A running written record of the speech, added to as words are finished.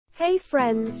Hey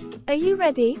friends, are you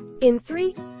ready? In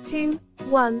 3, 2,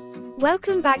 1.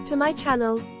 Welcome back to my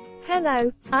channel.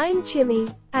 Hello, I'm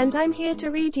Chimie, and I'm here to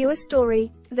read you a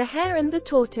story, The Hare and the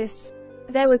Tortoise.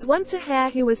 There was once a hare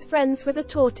who was friends with a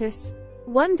tortoise.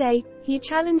 One day, he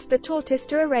challenged the tortoise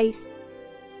to a race.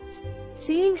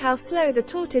 Seeing how slow the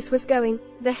tortoise was going,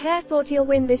 the hare thought he'll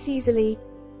win this easily.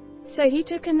 So he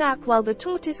took a nap while the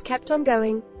tortoise kept on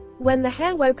going. When the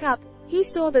hare woke up, he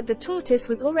saw that the tortoise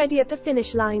was already at the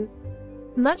finish line.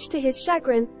 Much to his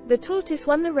chagrin, the tortoise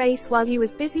won the race while he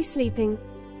was busy sleeping.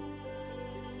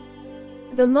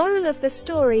 The moral of the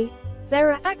story: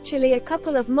 there are actually a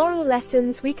couple of moral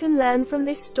lessons we can learn from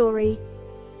this story.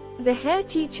 The hare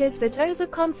teaches that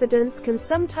overconfidence can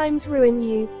sometimes ruin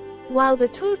you, while the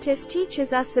tortoise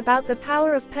teaches us about the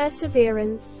power of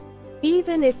perseverance.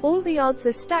 Even if all the odds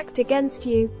are stacked against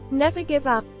you, never give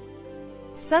up.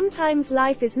 Sometimes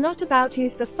life is not about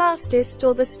who's the fastest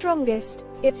or the strongest,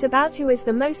 it's about who is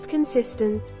the most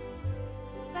consistent.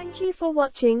 Thank you for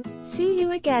watching, see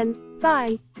you again,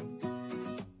 bye.